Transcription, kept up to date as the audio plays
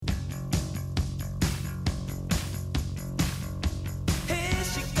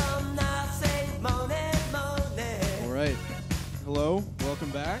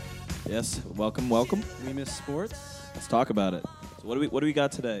Welcome back. Yes, welcome. We miss sports. Let's talk about it. So what do we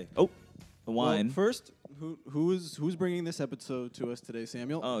got today? Oh, the wine. Well, first, who's bringing this episode to us today,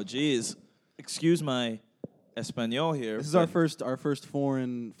 Samuel? Oh, geez. Excuse my Espanol here. This is our first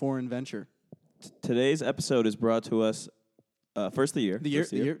foreign venture. Today's episode is brought to us first the year. The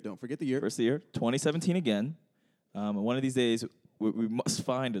year. Don't forget the year. First the year, 2017 again. One of these days, we must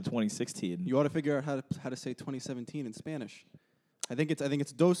find a 2016. You ought to figure out how to say 2017 in Spanish. I think it's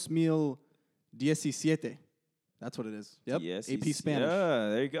 2017. That's what it is. Yep. Yes, AP Spanish. Yeah,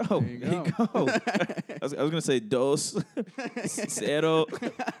 there you go. There you go. I was going to say dos, cero,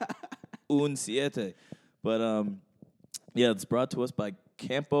 un siete. But, yeah, it's brought to us by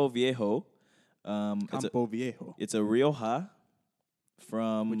Campo Viejo. Campo Viejo. It's a Rioja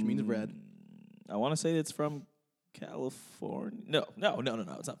from... Which means red. I want to say it's from California. No.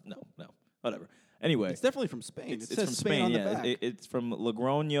 It's not. No. Whatever. Anyway. It's definitely from Spain. It's from Spain, on the yeah. back. It's from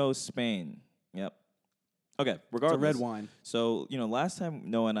Logroño, Spain. Yep. Okay, regardless. It's a red wine. So, last time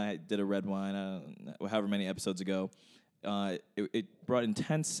Noah and I did a red wine, however many episodes ago, it brought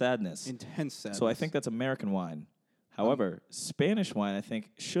intense sadness. Intense sadness. So I think that's American wine. However, Spanish wine, I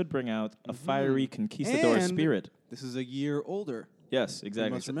think, should bring out a fiery conquistador And spirit. This is a year older. Yes, exactly.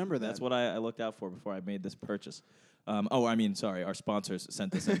 You must remember that. That's what I looked out for before I made this purchase. Sorry, our sponsors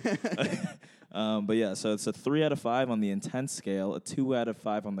sent this in. But yeah, so it's a 3 out of 5 on the intense scale, a 2 out of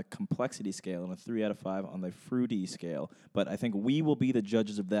 5 on the complexity scale, and a 3 out of 5 on the fruity scale. But I think we will be the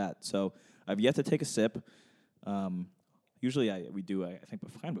judges of that. So I've yet to take a sip. Usually we do, I think,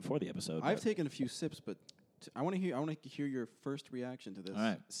 before the episode. I've taken a few sips, but I want to hear your first reaction to this. All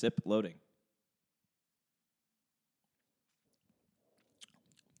right, sip loading.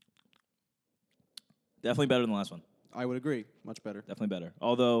 Definitely better than the last one. I would agree. Much better. Definitely better.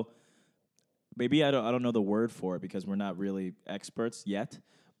 Although, maybe I don't know the word for it because we're not really experts yet.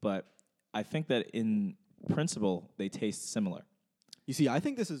 But I think that in principle they taste similar. You see, I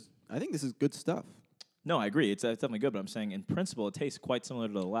think this is good stuff. No, I agree. It's definitely good. But I'm saying in principle it tastes quite similar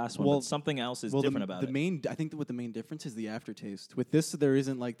to the last one. Well, but something else is different about it. I think what the main difference is the aftertaste. With this, there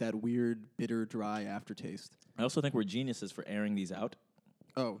isn't like that weird, bitter, dry aftertaste. I also think we're geniuses for airing these out.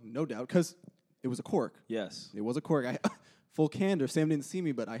 Oh, no doubt, because it was a cork. Yes. It was a cork. Full candor. Sam didn't see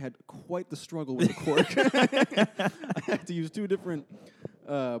me, but I had quite the struggle with the cork. I had to use 2 different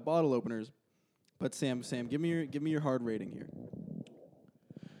bottle openers. But Sam, give me your hard rating here.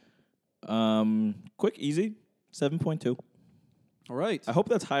 Quick, easy, 7.2. All right. I hope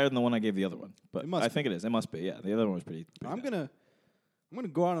that's higher than the one I gave the other one. But It must I think it is. It must be. Yeah, the other one was pretty I'm bad. gonna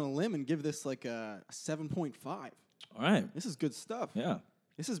go out on a limb and give this like a 7.5. All right. This is good stuff. Yeah.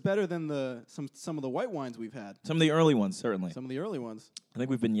 This is better than some of the white wines we've had. Some of the early ones, certainly. Some of the early ones. I think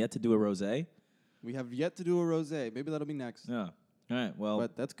we've been yet to do a rosé. We have yet to do a rosé. Maybe that'll be next. Yeah. All right. Well,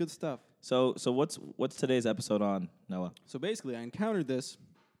 But that's good stuff. so what's today's episode on, Noah? So basically, I encountered this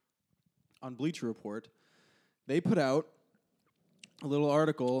on Bleacher Report. They put out a little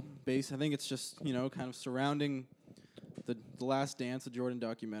article based, I think it's just, kind of surrounding the Last Dance, the Jordan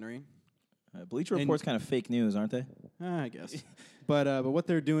documentary. Bleacher Report's kind of fake news, aren't they? I guess. But what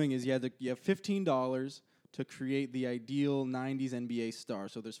they're doing is you have $15 to create the ideal 90s NBA star.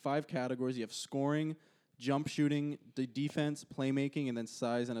 So there's 5 categories. You have scoring, jump shooting, the defense, playmaking, and then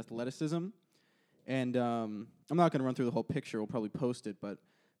size and athleticism. And I'm not going to run through the whole picture. We'll probably post it. But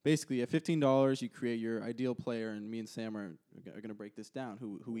basically, at $15, you create your ideal player, and me and Sam are going to break this down,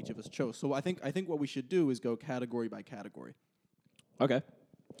 who each of us chose. So I think what we should do is go category by category. Okay.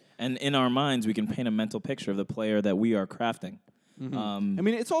 And in our minds, we can paint a mental picture of the player that we are crafting. Mm-hmm.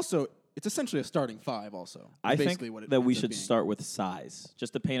 It's essentially a starting 5 also. I think what it that we ends up should being. start with size,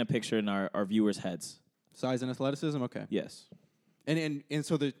 just to paint a picture in our viewers' heads. Size and athleticism? Okay. Yes. And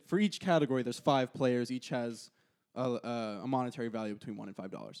so for each category, there's 5 players. Each has a monetary value between $1 and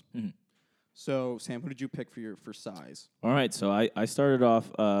 $5. Mm-hmm. So, Sam, who did you pick for size? All right, so I started off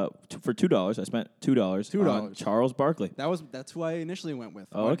for $2. I spent $2 on Charles Barkley. That's who I initially went with.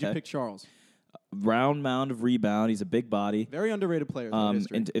 Oh, Why did you okay. pick Charles? Round mound of rebound. He's a big body. Very underrated player in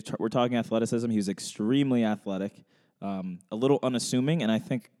history. And if we're talking athleticism, he was extremely athletic, a little unassuming, and I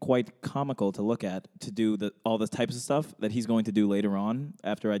think quite comical to look at to do all the types of stuff that he's going to do later on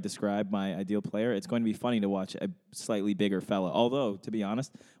after I describe my ideal player. It's going to be funny to watch a slightly bigger fella. Although, to be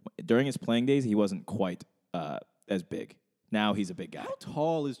honest, during his playing days, he wasn't quite as big. Now he's a big guy. How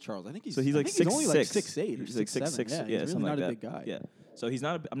tall is Charles? I think he's like he's only 6'6". like 6'8" or He's like 6'7". 6'6". Yeah, Yeah, he's something really like not a that. big guy. Yeah. So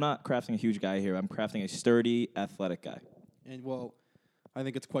I'm not crafting a huge guy here. I'm crafting a sturdy, athletic guy. And well, I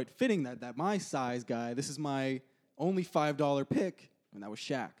think it's quite fitting that my size guy. This is my only $5 pick, and that was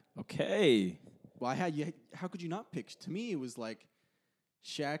Shaq. Okay. Well, how could you not pick? To me, it was like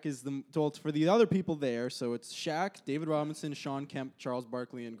Shaq is well, it's for the other people there. So it's Shaq, David Robinson, Sean Kemp, Charles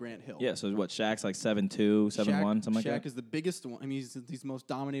Barkley, and Grant Hill. Yeah, so what, Shaq's like 7'2", 7'1", something like that? Shaq is the biggest one. I mean, he's the most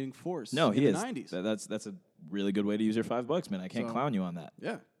dominating force No, in he the is. 90s. That's a really good way to use your $5, man. I can't clown you on that.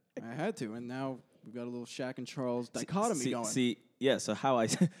 Yeah, I had to. And now we've got a little Shaq and Charles dichotomy going. Yeah, so how I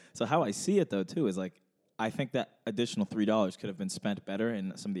see it, though, too, is like, I think that additional $3 could have been spent better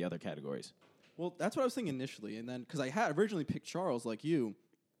in some of the other categories. Well, that's what I was thinking initially. And then, because I had originally picked Charles like you,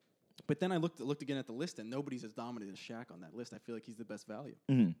 but then I looked again at the list, and nobody's as dominant as Shaq on that list. I feel like he's the best value.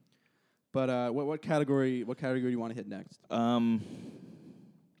 Mm-hmm. But what category do you want to hit next?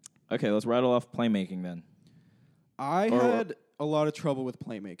 Okay, let's rattle off playmaking then. I had a lot of trouble with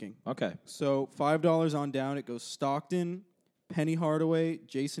playmaking. Okay. So $5 on down, it goes Stockton, Penny Hardaway,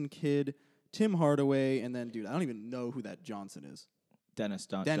 Jason Kidd, Tim Hardaway, and then, dude, I don't even know who that Johnson is. Dennis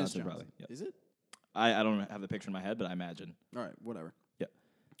Johnson. probably. Yep. Is it? I don't have the picture in my head, but I imagine. All right, whatever. Yeah.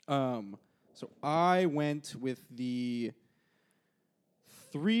 So I went with the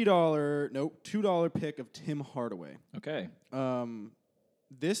 $2 pick of Tim Hardaway. Okay.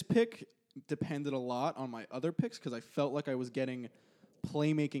 This pick depended a lot on my other picks because I felt like I was getting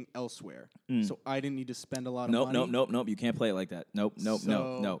playmaking elsewhere. So I didn't need to spend a lot of money. Nope. You can't play it like that. Nope.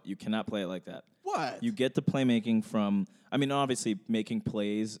 No. You cannot play it like that. What? You get the playmaking from, I mean, obviously making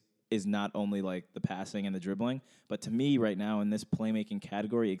plays is not only like the passing and the dribbling, but to me right now in this playmaking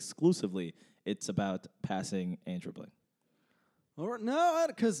category exclusively, it's about passing and dribbling. Or no,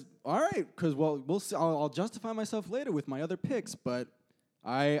 because we'll see. I'll justify myself later with my other picks, but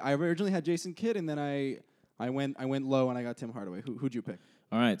I originally had Jason Kidd, and then I went low and I got Tim Hardaway. Who'd you pick?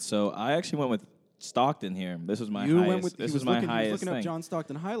 All right, so I actually went with Stockton here. This was my highest. This was my highest He was looking thing. up John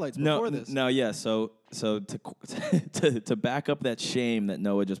Stockton highlights before this. No, yeah. So to back up that shame that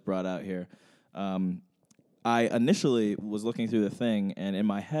Noah just brought out here, I initially was looking through the thing, and in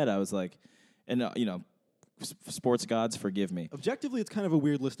my head I was like, and sports gods, forgive me. Objectively, it's kind of a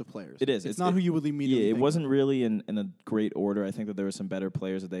weird list of players. It is. It's not who you would immediately. Yeah, it wasn't really in a great order. I think that there were some better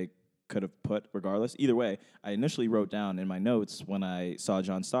players that they could have put regardless. Either way, I initially wrote down in my notes when I saw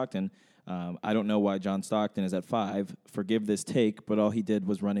John Stockton. I don't know why John Stockton is at 5. Forgive this take, but all he did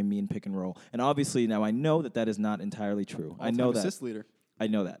was run a mean pick and roll. And obviously, now I know that is not entirely true. I know that. Assist leader. I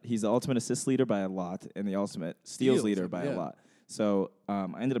know that. He's the ultimate assist leader by a lot and the ultimate steals leader by a lot. So I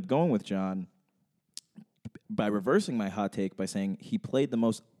ended up going with John by reversing my hot take by saying he played the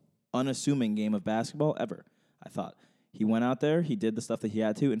most unassuming game of basketball ever, I thought. He went out there. He did the stuff that he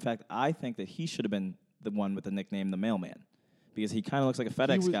had to. In fact, I think that he should have been the one with the nickname the mailman because he kind of looks like a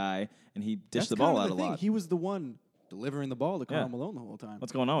FedEx guy, and he dished the ball out a lot. He was the one delivering the ball to Karl Malone the whole time.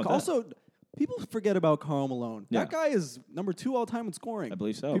 What's going on with that? People forget about Karl Malone. Yeah. That guy is number 2 all time in scoring. I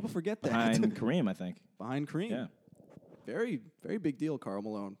believe so. People forget that. Behind Kareem, I think. Behind Kareem. Yeah. Very, very big deal, Karl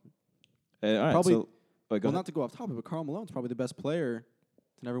Malone. All right, probably, well, not to go off topic, but Karl Malone's probably the best player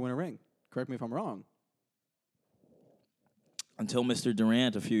to never win a ring. Correct me if I'm wrong. Until Mr.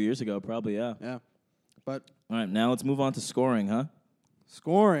 Durant a few years ago, probably, yeah. Yeah. But all right, now let's move on to scoring, huh?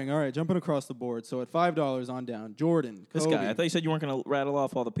 Scoring. All right, jumping across the board. So at $5 on down, Jordan, Kobe. This guy. I thought you said you weren't going to rattle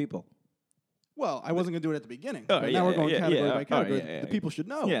off all the people. Well, I wasn't going to do it at the beginning. Oh, but now we're going category by category. Right, the people should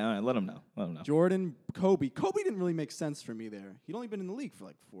know. Yeah, all right, let them know. Jordan, Kobe. Kobe didn't really make sense for me there. He'd only been in the league for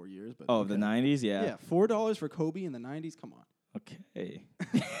like 4 years. But the 90s? Yeah. Yeah, $4 for Kobe in the 90s? Come on. Okay.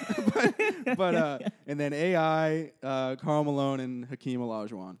 but and then AI, Karl Malone, and Hakeem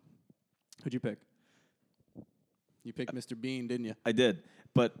Olajuwon. Who'd you pick? You picked Mr. Bean, didn't you? I did.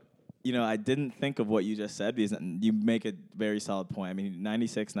 But, I didn't think of what you just said because you make a very solid point. I mean,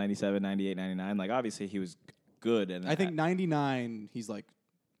 96, 97, 98, 99, like, obviously he was good. And I think 99, he's, like,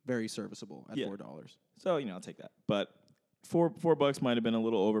 very serviceable at $4. So, I'll take that. But $4 might have been a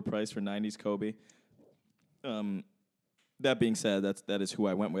little overpriced for 90s Kobe. That being said, that is who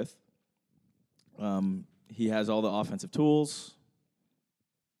I went with. He has all the offensive tools.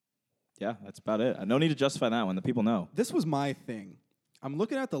 Yeah, that's about it. No need to justify that one. The people know. This was my thing. I'm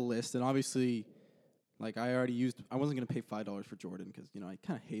looking at the list, and obviously, like I wasn't going to pay $5 for Jordan because, I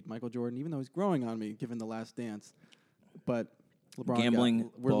kind of hate Michael Jordan, even though he's growing on me given The Last Dance. But LeBron gambling,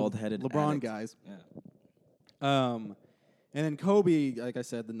 bald-headed LeBron addict. Guys. Yeah. And then Kobe, like I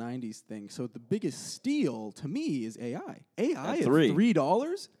said, the 90s thing. So the biggest steal to me is AI. AI at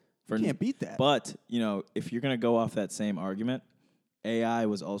 $3? You can't beat that. But, if you're going to go off that same argument, AI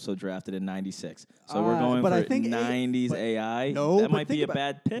was also drafted in 96. So we're going for 90s AI. No, that might be a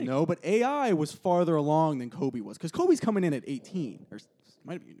bad pick. No, but AI was farther along than Kobe was. Because Kobe's coming in at 18. Or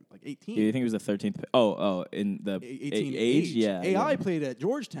might have been like 18. Yeah, you think it was the 13th pick? Oh, in the 18 age? Yeah. AI played at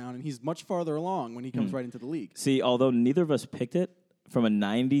Georgetown, and he's much farther along when he comes right into the league. See, although neither of us picked it, from a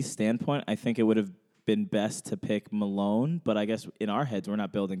 90s standpoint, I think it would have been best to pick Malone, but I guess in our heads, we're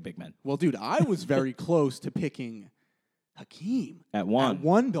not building big men. Well, dude, I was very close to picking Hakeem. At one. At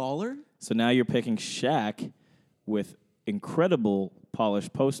 $1? So now you're picking Shaq with incredible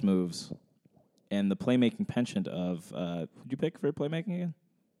polished post moves and the playmaking penchant of, who'd you pick for playmaking again?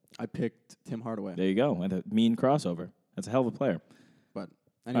 I picked Tim Hardaway. There you go, with a mean crossover. That's a hell of a player. But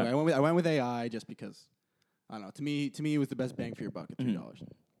anyway, I went with AI just because, I don't know, to me it was the best bang for your buck at $3.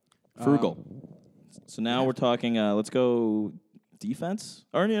 Frugal. So now we're talking, let's go defense.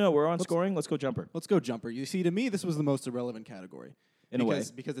 Or, we're on scoring. Let's go jumper. Let's go jumper. You see, to me, this was the most irrelevant category. In a way.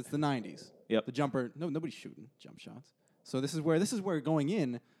 Because it's the 90s. Yep. The jumper, nobody's shooting jump shots. So this is where going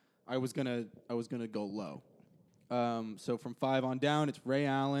in, I was gonna go low. So from 5 on down, it's Ray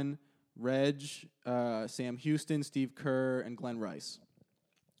Allen, Reg, Sam Houston, Steve Kerr, and Glenn Rice.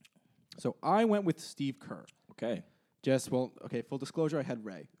 So I went with Steve Kerr. Okay. Full disclosure, I had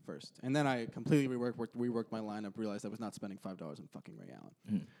Ray first. And then I completely reworked my lineup, realized I was not spending $5 on fucking Ray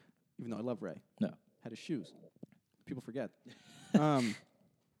Allen. Even though I love Ray. No. Had his shoes. People forget.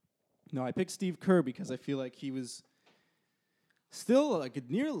 No, I picked Steve Kerr because I feel like he was still like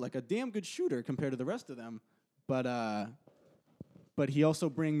a damn good shooter compared to the rest of them. But he also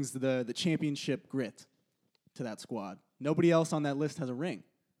brings the championship grit to that squad. Nobody else on that list has a ring.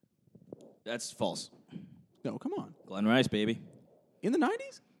 That's false. No, come on. Glenn Rice, baby. In the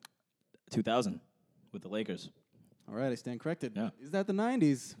 90s? 2000 with the Lakers. All right, I stand corrected. Yeah. Is that the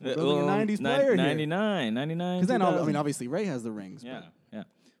 90s? We're building a 90s player 99, 'Cause then, obviously, Ray has the rings. Yeah, yeah.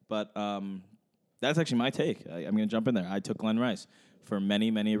 But that's actually my take. I'm going to jump in there. I took Glenn Rice for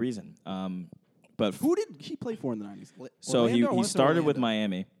many, many reasons. But who did he play for in the 90s? So he started with Orlando.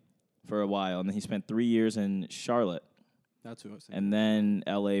 Miami for a while, and then he spent 3 years in Charlotte. That's who I was saying. And then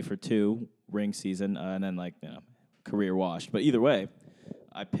LA for 2 ring season, and then career washed. But either way,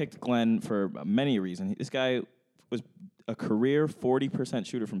 I picked Glenn for many reasons. This guy was a career 40%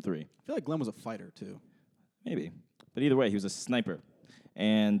 shooter from 3. I feel like Glenn was a fighter too. Maybe, but either way, he was a sniper.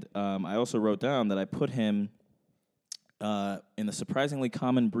 And I also wrote down that I put him in the surprisingly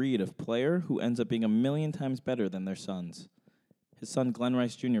common breed of player who ends up being a million times better than their sons. His son Glenn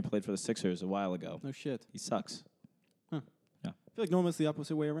Rice Jr. played for the Sixers a while ago. No shit. He sucks. I feel like normally it's the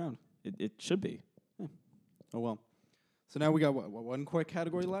opposite way around. It should be. Oh, well. So now we got one core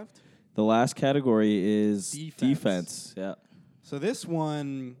category left? The last category is Defense. Yeah. So this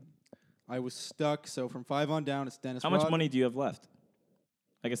one, I was stuck. So from 5 on down, it's Dennis How much money do you have left?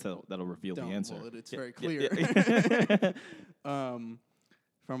 I guess that'll reveal the answer. Well, it's very clear. From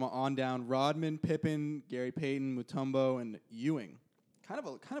on down, Rodman, Pippen, Gary Payton, Mutombo, and Ewing. Kind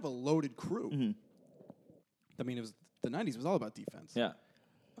of a loaded crew. Mm-hmm. I mean, the 90s was all about defense. Yeah.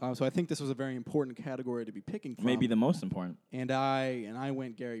 So I think this was a very important category to be picking from. Maybe the most important. And I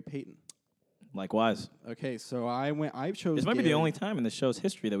went Gary Payton. Likewise. Okay, so I chose. This might be the Gary. only time in the show's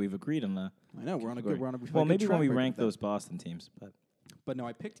history that we've agreed on the. I know we're on a good. Well, maybe when we track rank record those Boston teams, but. But no,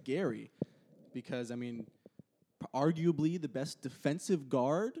 I picked Gary because I mean, arguably the best defensive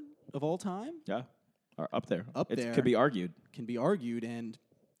guard of all time. Yeah, are up there. There could be argued. Can be argued, and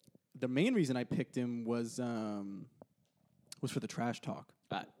the main reason I picked him was for the trash talk.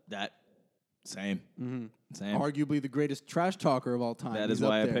 That same. Mm-hmm. Same. Arguably the greatest trash talker of all time. That He's is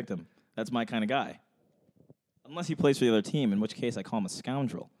why up I there. picked him. That's my kind of guy. Unless he plays for the other team, in which case I call him a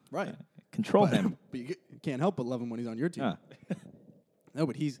scoundrel. Right. Control him. But you can't help but love him when he's on your team. Yeah. No,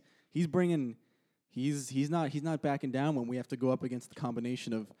 but he's not backing down when we have to go up against the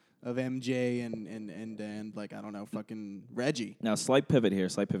combination of MJ and like I don't know, fucking Reggie. Now, slight pivot here,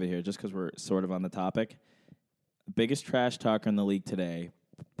 just because we're sort of on the topic. Biggest trash talker in the league today,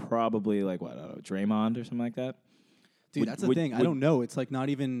 probably like what, Draymond or something like that. Dude, that's the thing. I don't know. It's like not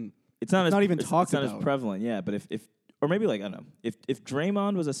even. It's not even talked It's not about. as prevalent, yeah. But if or maybe like I don't know, if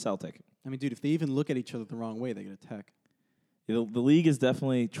Draymond was a Celtic, I mean, dude, if they even look at each other the wrong way, they get a tech. the league is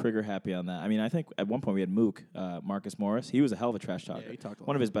definitely trigger happy on that. I mean, I think at one point we had Mook, Marcus Morris. He was a hell of a trash talker. Yeah, he talked a lot.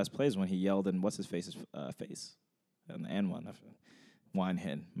 One of his best plays when he yelled in what's his face's face, and one wine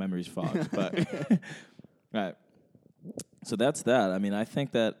hin memories fogged. But right, so that's that. I mean, I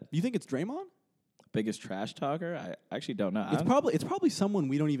think that Do you think it's Draymond? biggest trash talker. I actually don't know. It's probably someone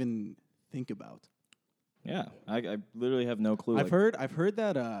we don't even think about. Yeah, I literally have no clue. I've heard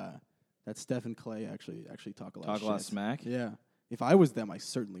that Steph and Clay actually talk a lot. Talk a lot of smack. Yeah. If I was them, I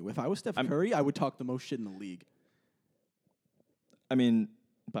certainly would. If I was Steph Curry, I would talk the most shit in the league. I mean,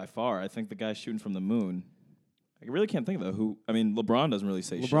 by far, I think the guy shooting from the moon. I really can't think of who. I mean, LeBron doesn't really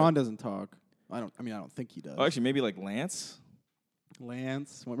say shit. LeBron doesn't talk. I don't think he does. Oh, actually, maybe like Lance.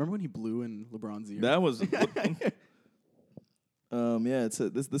 Lance. Remember when he blew in LeBron's ear? That was. Yeah, it's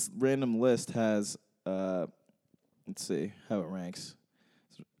this random list has let's see how it ranks.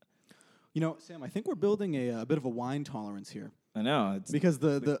 Sam, I think we're building a bit of a wine tolerance here. I know it's Because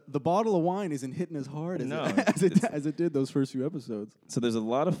the bottle of wine isn't hitting as hard as it did those first few episodes. so there's a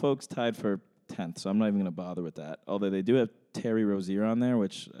lot of folks tied for 10th, so I'm not even going to bother with that. Although they do have Terry Rozier on there,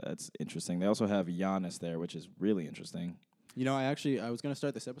 which that's interesting. They also have Giannis there, which is really interesting. I was going to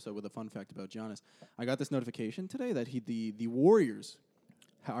start this episode with a fun fact about Giannis. I got this notification today that the Warriors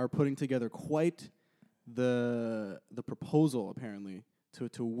are putting together quite the proposal apparently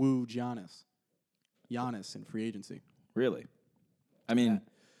to woo Giannis in free agency. Really? I mean, Yeah.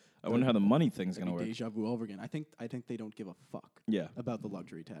 I wonder how the money thing's going to work. Deja vu over again. I think they don't give a fuck Yeah. about the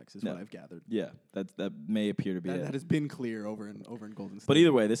luxury tax. Is No. what I've gathered. Yeah, that may appear to be it. That has been clear over in Golden State. But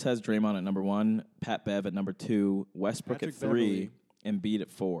either way, this has Draymond at number 1, Pat Bev at number 2, Westbrook Patrick at 3, and Embiid at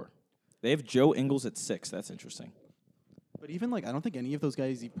 4. They have Joe Ingles at 6. That's interesting. But even I don't think any of those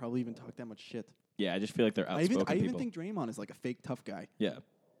guys probably even talk that much shit. Yeah, I just feel like they're outspoken I even people. think Draymond is like a fake tough guy. Yeah.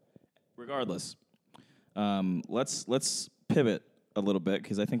 Regardless, let's pivot a little bit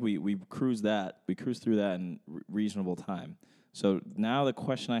because I think we cruised through that in reasonable time. So now the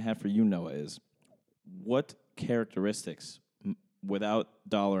question I have for you, Noah, is what characteristics, without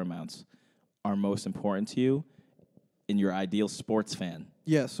dollar amounts, are most important to you in your ideal sports fan?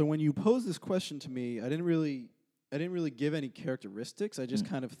 Yeah. So when you posed this question to me, I didn't really give any characteristics. I just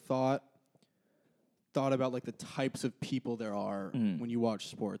kind of thought about the types of people there are when you watch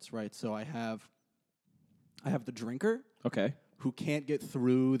sports, right? So I have the drinker. Okay. Who can't get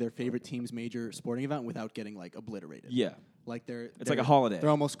through their favorite team's major sporting event without getting obliterated. Yeah. It's like a holiday.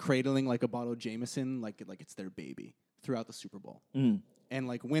 They're almost cradling a bottle of Jameson like it's their baby throughout the Super Bowl.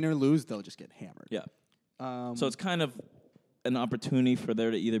 And win or lose, they'll just get hammered. Yeah. So it's kind of an opportunity for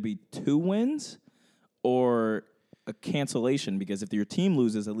there to either be 2 wins or a cancellation because if your team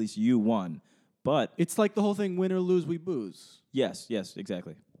loses, at least you won. But it's like the whole thing: win or lose, we booze. Yes,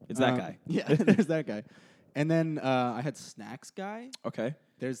 exactly. It's that guy. Yeah, there's that guy. And then I had snacks guy. Okay.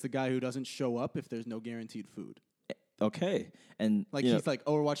 There's the guy who doesn't show up if there's no guaranteed food. Okay. And he's like,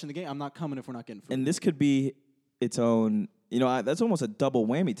 oh, we're watching the game. I'm not coming if we're not getting food. And this could be its own, that's almost a double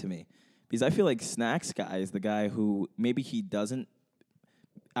whammy to me because I feel like snacks guy is the guy who maybe he doesn't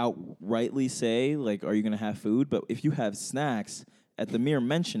outrightly say, are you going to have food? But if you have snacks, at the mere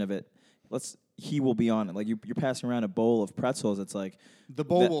mention of it, he will be on it. You're passing around a bowl of pretzels. It's like the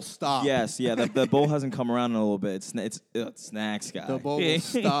bowl will stop. Yes, yeah. The bowl hasn't come around in a little bit. It's snacks guy. The bowl will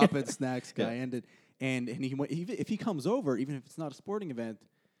stop at snacks guy. Yeah. And if he comes over, even if it's not a sporting event,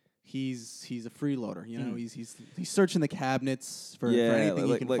 he's a freeloader. He's searching the cabinets for anything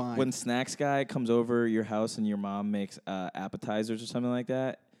he can find. When snacks guy comes over your house and your mom makes appetizers or something like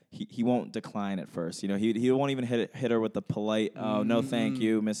that. He won't decline at first. He won't even hit her with the polite, oh, no, thank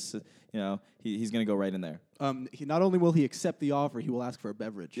you, miss. He's going to go right in there. He not only will he accept the offer, he will ask for a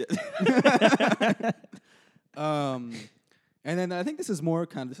beverage. And then I think this is more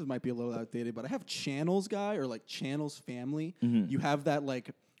this might be a little outdated, but I have channels guy or channels family. You have that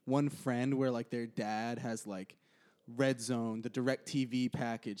one friend where their dad has Red Zone, the DirecTV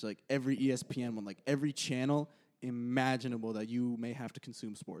package, every ESPN one, every channel imaginable that you may have to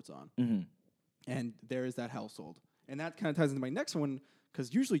consume sports on. And there is that household. And that kind of ties into my next one,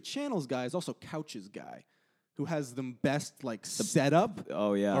 because usually channels guy is also couches guy, who has the best setup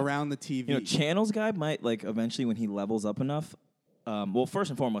around the TV. Channels guy might eventually when he levels up enough. Well,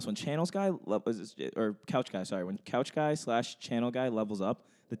 first and foremost, when channels guy or couch guy, sorry, when couch guy / channel guy levels up,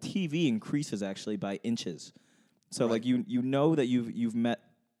 the TV increases actually by inches. So right. you know that you've met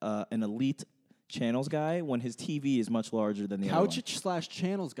an elite channels guy when his TV is much larger than the other one. Couch /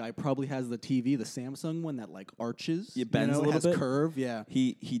 channels guy probably has the TV, the Samsung one that arches. It bends a little has bit. Curve, yeah.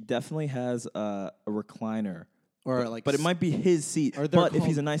 He definitely has a recliner. Or but it might be his seat. But if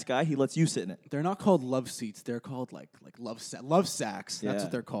he's a nice guy, he lets you sit in it. They're not called love seats. They're called love sacks. That's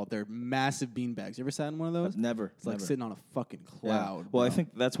what they're called. They're massive beanbags. You ever sat in one of those? Never. It's like sitting on a fucking cloud. Yeah. Well, I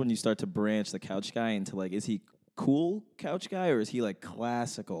think that's when you start to branch the couch guy into is he cool couch guy or is he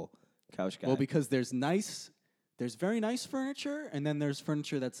classical couch guy? Well, because there's very nice furniture, and then there's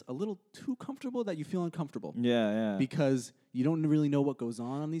furniture that's a little too comfortable that you feel uncomfortable. Yeah. Because you don't really know what goes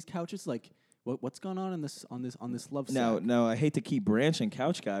on these couches. What's going on in this love sack? No, I hate to keep branching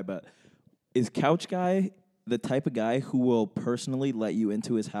couch guy, but is couch guy the type of guy who will personally let you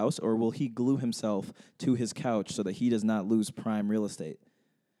into his house, or will he glue himself to his couch so that he does not lose prime real estate?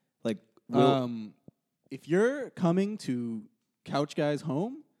 If you're coming to couch guy's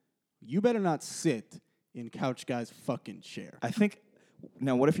home, you better not sit in couch guy's fucking chair. I think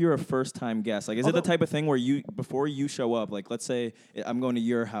Now, what if you're a first-time guest? Like, is it the Although- type of thing where before you show up, like, let's say I'm going to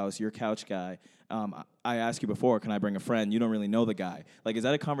your house, you're couch guy. I ask you before, can I bring a friend? You don't really know the guy. Like, is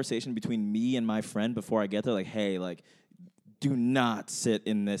that a conversation between me and my friend before I get there? Like, hey, like, do not sit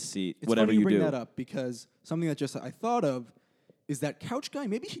in this seat, It's whatever funny you bring do. that up because something that just I thought of is that couch guy.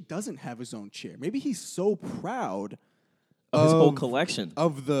 Maybe he doesn't have his own chair. Maybe he's so proud Of his whole collection.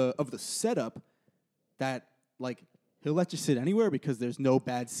 of the setup that like he'll let you sit anywhere because there's no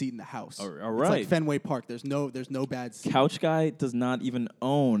bad seat in the house. All It's right. like Fenway Park. There's no bad seat. Couch guy does not even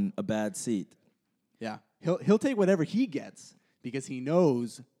own a bad seat. Yeah, he'll take whatever he gets because he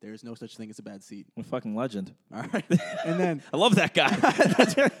knows there's no such thing as a bad seat. What a fucking legend. All right, and then I love that guy.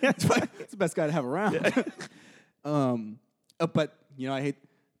 it's the best guy to have around. But you know, I hate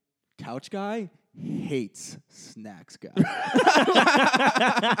couch guy hates snacks guy.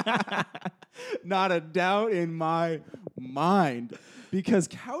 Not a doubt in my mind, because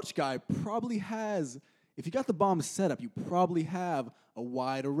couch guy probably has. If you got the bomb set up, you probably have a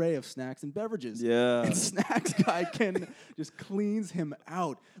wide array of snacks and beverages. Yeah. And snacks guy can just cleans him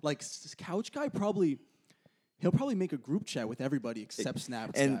out. Like couch guy he'll probably make a group chat with everybody except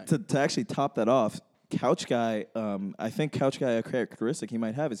snacks guy. And to actually top that off, couch guy, I think couch guy, a characteristic he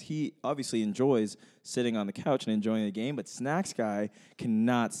might have is he obviously enjoys sitting on the couch and enjoying the game, but snacks guy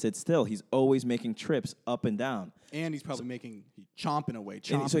cannot sit still. He's always making trips up and down. And he's probably chomping away, And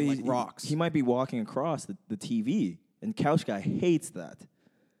chomping so like rocks. He might be walking across the TV, and couch guy hates that.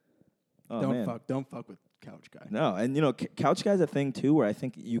 Oh, man. Don't fuck with couch guy. No, and you know, couch guy's a thing too, where I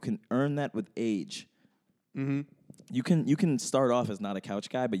think you can earn that with age. Mm-hmm. You can start off as not a couch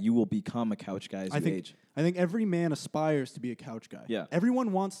guy, but you will become a couch guy as you age. I think every man aspires to be a couch guy. Yeah.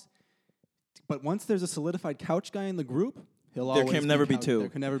 Everyone wants, but once there's a solidified couch guy in the group, There can never be two. There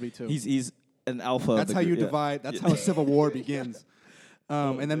can never be two. He's an alpha. That's of how the you group. divide. That's how a civil war begins.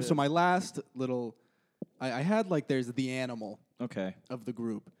 And then, so my last little, I had like there's the animal Okay. of the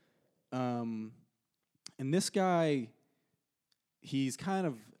group, and this guy, he's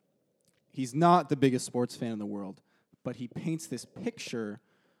not the biggest sports fan in the world, but he paints this picture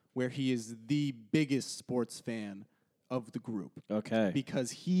where he is the biggest sports fan of the group Okay.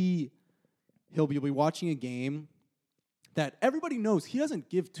 because he'll be watching a game that everybody knows he doesn't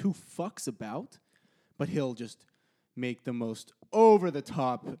give two fucks about, but he'll just make the most over the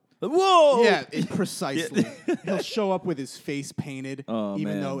top. Whoa! Yeah, precisely. He'll show up with his face painted, Oh,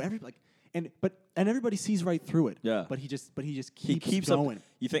 even man. though and everybody sees right through it. Yeah. But he just He keeps keeps going. up.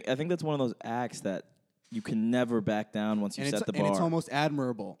 I think that's one of those acts that you can never back down once you set the bar. And it's almost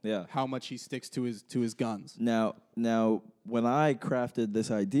admirable. Yeah. How much he sticks to his guns. Now, when I crafted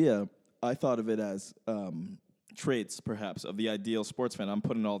this idea, I thought of it as traits, perhaps, of the ideal sports fan. I'm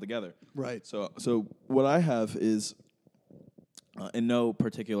putting it all together. Right. So what I have is, in no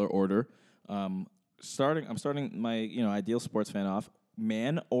particular order, I'm starting my ideal sports fan off,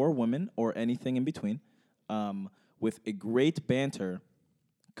 man or woman or anything in between, with a great banter,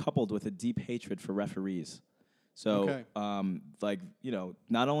 coupled with a deep hatred for referees. So, Okay.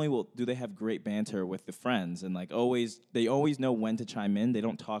 not only do they have great banter with the friends and they always know when to chime in. They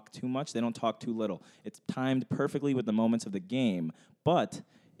don't talk too much. They don't talk too little. It's timed perfectly with the moments of the game. But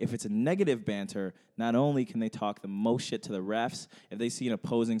if it's a negative banter, not only can they talk the most shit to the refs, if they see an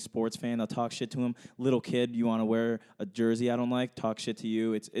opposing sports fan, they'll talk shit to him. Little kid, you want to wear a jersey I don't like, talk shit to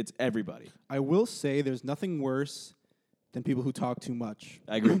you. It's everybody. I will say there's nothing worse than people who talk too much.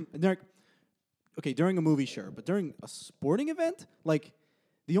 I agree. During a movie, sure, but during a sporting event, like,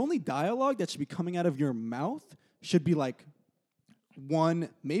 the only dialogue that should be coming out of your mouth should be like 1,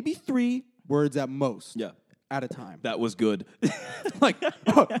 maybe 3 words at most. Yeah. At a time. That was good. Like,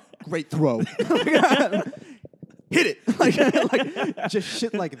 oh, great throw. Hit it. Like, just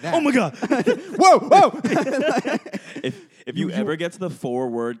shit like that. Oh my God. Whoa. If you ever get to the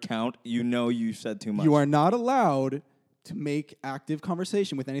 4-word count, you know you said too much. You are not allowed to make active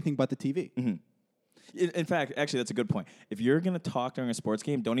conversation with anything but the TV. Mm-hmm. In fact, actually, that's a good point. If you're going to talk during a sports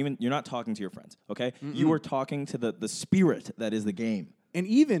game, you're not talking to your friends, okay? Mm-mm. You are talking to the spirit that is the game. And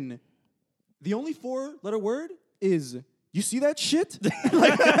even the only 4-letter word is, you see that shit?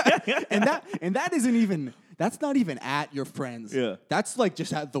 and that isn't even, that's not even at your friends. Yeah. That's like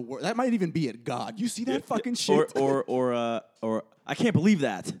just at the word. That might even be at God. You see that fucking shit? Or I can't believe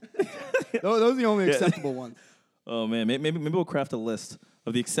that. Those are the only acceptable ones. Oh man, maybe we'll craft a list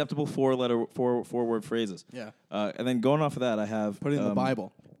of the acceptable 4-word phrases. Yeah. And then going off of that, I have Put it in the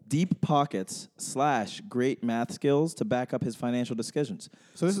Bible. Deep pockets / great math skills to back up his financial decisions.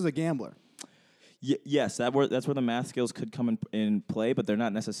 So this is a gambler. Yes, that's where the math skills could come in play, but they're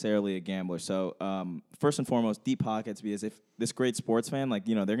not necessarily a gambler. So first and foremost, deep pockets, because if this great sports fan, like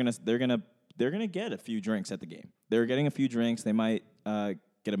they're gonna get a few drinks at the game. They're getting a few drinks. They might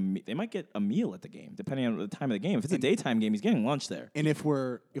get a meal at the game, depending on the time of the game. If it's a daytime game, he's getting lunch there. And if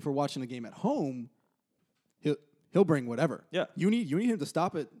we're watching the game at home, he'll bring whatever. Yeah. You need him to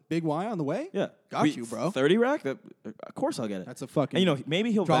stop at Big Y on the way? Yeah. Got you, bro. 30 rack? Of course I'll get it. That's a fucking And,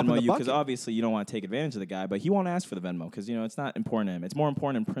 maybe he'll drop in Venmo the you because bucket. obviously you don't want to take advantage of the guy, but he won't ask for the Venmo because, it's not important to him. It's more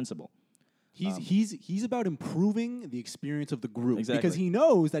important in principle. He's about improving the experience of the group. Exactly. Because he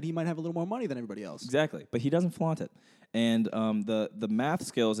knows that he might have a little more money than everybody else. Exactly, but he doesn't flaunt it. And the math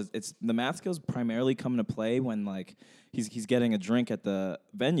skills, it's the math skills primarily come into play when like he's getting a drink at the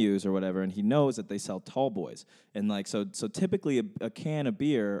venues or whatever, and he knows that they sell tall boys, and like so typically a can of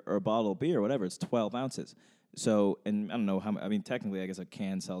beer or a bottle of beer or whatever, it's 12 ounces. So, and I don't know how. I mean, technically, I guess a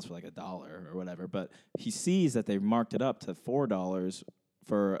can sells for like $1 or whatever, but he sees that they've marked it up to $4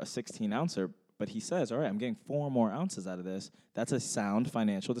 for a 16-ouncer. But he says, all right, I'm getting 4 more ounces out of this. That's a sound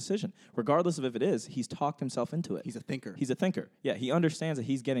financial decision. Regardless of if it is, he's talked himself into it. He's a thinker. He's a thinker. Yeah, he understands that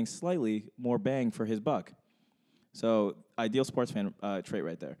he's getting slightly more bang for his buck. So, ideal sports fan trait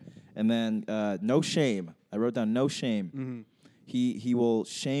right there. And then no shame. I wrote down no shame. Mm-hmm. He will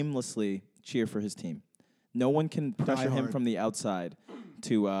shamelessly cheer for his team. No one can pressure him from the outside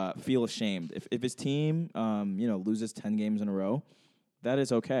to feel ashamed. If his team loses 10 games in a row, that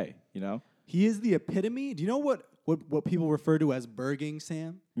is okay, He is the epitome. Do you know what people refer to as burging,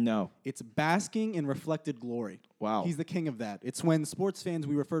 Sam? No. It's basking in reflected glory. Wow. He's the king of that. It's when sports fans,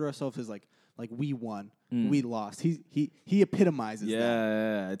 we refer to ourselves as like we won, we lost. He epitomizes that.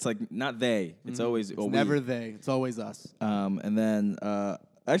 Yeah. It's like not they. It's always It's never they. It's always us. And then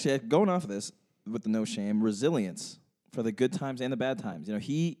actually going off of this with the no shame, resilience for the good times and the bad times.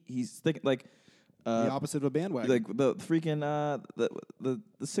 He's thinking like The opposite of a bandwagon. like the freaking the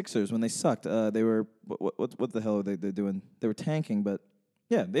Sixers when they sucked. They were what the hell are they doing? They were tanking, but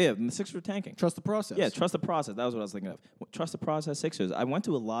and the Sixers were tanking. Trust the process. Yeah, trust the process. That was what I was thinking of. Trust the process. Sixers. I went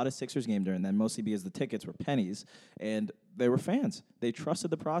to a lot of Sixers game during then, mostly because the tickets were pennies, and they were fans. They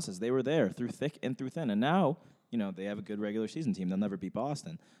trusted the process. They were there through thick and through thin, and now they have a good regular season team. They'll never beat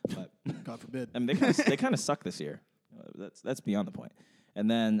Boston, but God forbid. I mean, they kind of suck this year. That's beyond the point.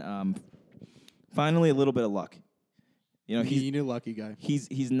 And then finally, a little bit of luck. He's a lucky guy.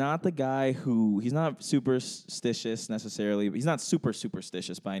 He's not the guy he's not superstitious necessarily. He's not super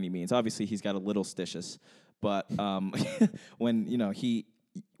superstitious by any means. Obviously, he's got a little stitious, but when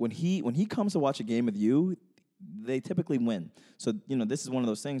he comes to watch a game with you, they typically win. So this is one of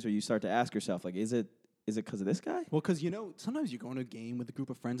those things where you start to ask yourself, like, is it because of this guy? Well, because sometimes you go into a game with a group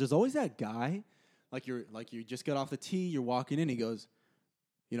of friends. There's always that guy, you just get off the tee, you're walking in, he goes,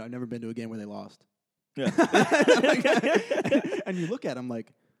 I've never been to a game where they lost. Yeah. And you look at him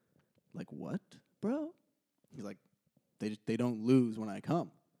like what, bro? He's like, they don't lose when I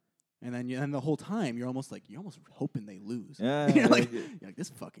come. And then the whole time you're almost hoping they lose. Yeah, you're like this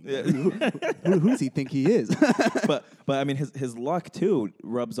fucking guy. Who does he think he is? but I mean his luck too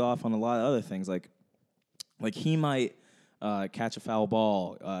rubs off on a lot of other things like he might catch a foul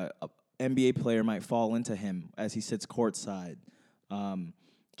ball. An NBA player might fall into him as he sits courtside.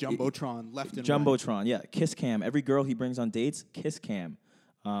 Jumbotron left and Jumbotron, right. yeah. Kiss cam. Every girl he brings on dates, kiss cam.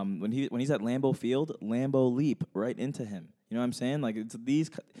 When he's at Lambeau Field, Lambeau leap right into him. You know what I'm saying? Like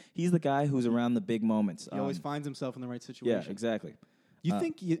he's the guy who's around the big moments. He always finds himself in the right situation. Yeah, exactly. You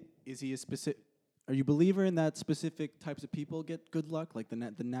think is he a specific? Are you a believer in that specific types of people get good luck, like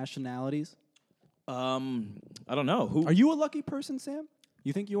the nationalities? I don't know. Who are you a lucky person, Sam?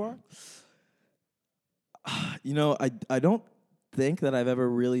 You think you are? I don't think that I've ever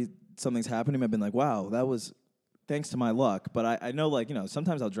really something's happened to me. I've been like, wow, that was thanks to my luck. But I know,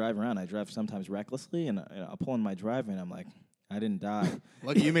 sometimes I'll drive around. I drive sometimes recklessly, and I'll pull in my driveway, and I'm like, I didn't die.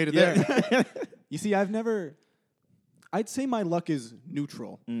 Lucky you made it there. You see, I'd say my luck is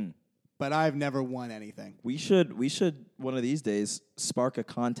neutral, but I've never won anything. We should one of these days spark a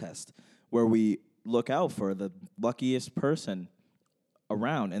contest where we look out for the luckiest person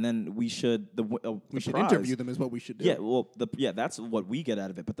around, and then we should interview them is what we should do. Yeah, well, that's what we get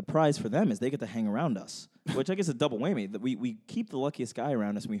out of it. But the prize for them is they get to hang around us, which I guess is a double whammy. That we keep the luckiest guy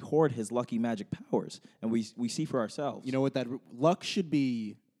around us, and we hoard his lucky magic powers, and we see for ourselves. You know what? That luck should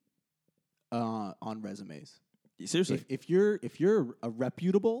be on resumes. Seriously, if you're a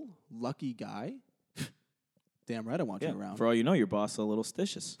reputable lucky guy, damn right I want you around. For all you know, your boss is a little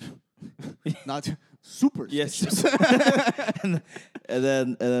stitious. Not super. Yes. and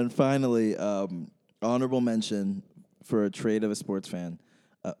then finally, honorable mention for a trait of a sports fan.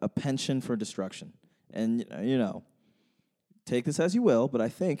 a penchant for destruction. And, take this as you will, but I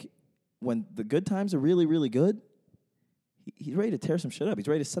think when the good times are really, really good, he's ready to tear some shit up. He's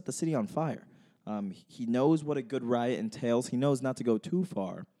ready to set the city on fire. He knows what a good riot entails. He knows not to go too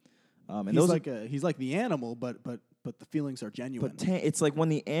far. And he's like the animal, but the feelings are genuine. But it's like when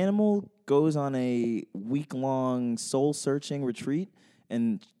the animal goes on a week-long soul-searching retreat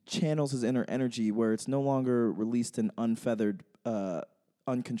and channels his inner energy where it's no longer released in unfeathered,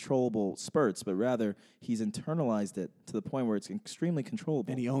 uncontrollable spurts, but rather he's internalized it to the point where it's extremely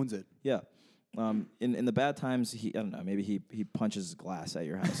controllable. And he owns it. Yeah. In the bad times, I don't know, maybe he punches glass at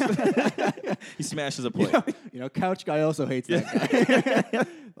your house. He smashes a plate. Couch guy also hates that guy.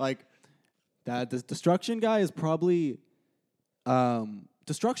 Like, that destruction guy is probably...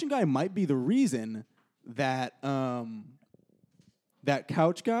 destruction guy might be the reason that that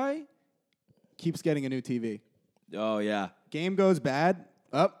couch guy keeps getting a new TV. Oh, yeah. Game goes bad.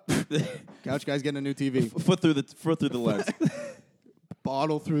 Up. Couch guy's getting a new TV. Foot through the lens.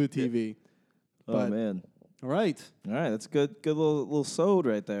 Bottle through the TV. Oh, man. All right. That's good little sode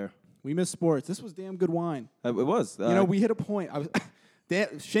right there. We missed sports. This was damn good wine. It was. We hit a point.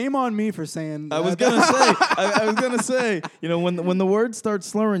 Shame on me for saying that. I was gonna say. I was gonna say. When the words start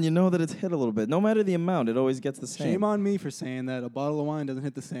slurring, you know that it's hit a little bit. No matter the amount, it always gets the same. Shame on me for saying that a bottle of wine doesn't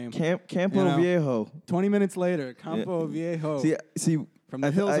hit the same. Campo Viejo. 20 minutes later, Campo Viejo. See. From the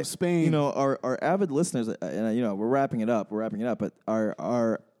hills of Spain. Our avid listeners, and we're wrapping it up, but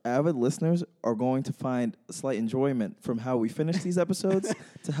our avid listeners are going to find slight enjoyment from how we finish these episodes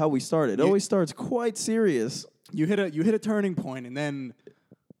to how we started. It always starts quite serious. You hit a turning point, and then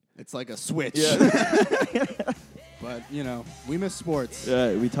it's like a switch. Yeah. But, we miss sports.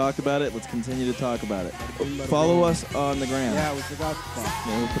 Yeah, we talked about it. Let's continue to talk about it. Follow us on the gram. Yeah, we forgot.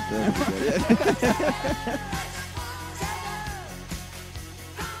 Yeah, we'll put that.